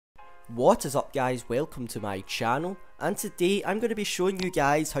What is up guys, welcome to my channel, and today I'm going to be showing you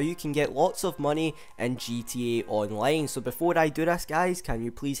guys how you can get lots of money in GTA Online. So before I do this guys, can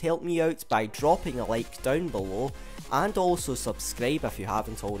you please help me out by dropping a like down below and also subscribe if you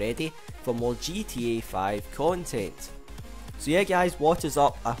haven't already for more GTA 5 content. So yeah guys, what is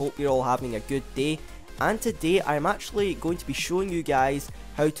up? I hope you're all having a good day, and today I'm actually going to be showing you guys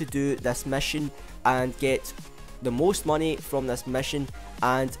how to do this mission and get the most money from this mission.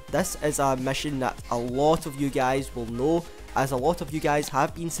 And this is a mission that a lot of you guys will know, as a lot of you guys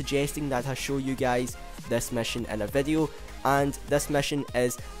have been suggesting that I show you guys this mission in a video. And this mission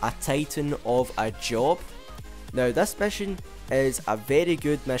is a Titan of a job. Now this mission is a very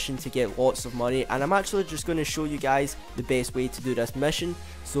good mission to get lots of money, and I'm actually just going to show you guys the best way to do this mission.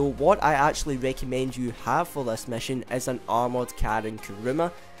 So what I actually recommend you have for this mission is an armored car in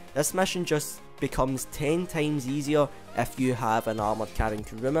Kuruma. This mission just becomes 10 times easier if you have an armored car in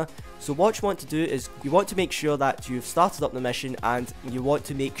Kuruma. So what you want to do is you want to make sure that you've started up the mission, and you want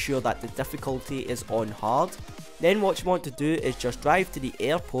to make sure that the difficulty is on hard. Then what you want to do is just drive to the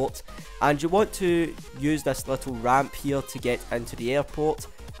airport, and you want to use this little ramp here to get into the airport.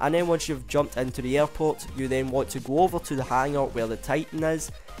 And then once you've jumped into the airport, you then want to go over to the hangar where the Titan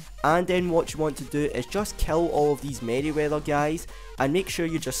is. And then what you want to do is just kill all of these Merryweather guys, and make sure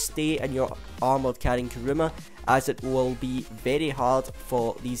you just stay in your armored car in Kuruma, as it will be very hard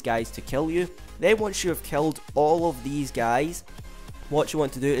for these guys to kill you. Then once you have killed all of these guys, what you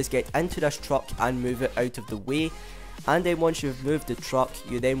want to do is get into this truck and move it out of the way. And then once you've moved the truck,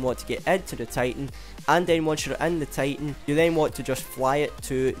 you then want to get into the Titan, and then once you're in the Titan, you then want to just fly it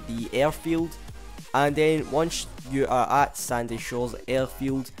to the airfield. And then once you are at Sandy Shores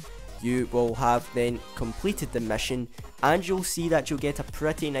Airfield, you will have then completed the mission, and you'll see that you'll get a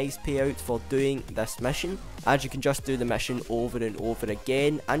pretty nice payout for doing this mission, as you can just do the mission over and over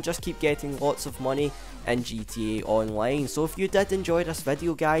again and just keep getting lots of money in GTA Online. So if you did enjoy this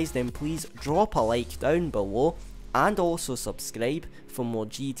video guys, then please drop a like down below and also subscribe for more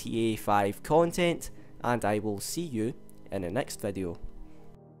GTA 5 content, and I will see you in the next video.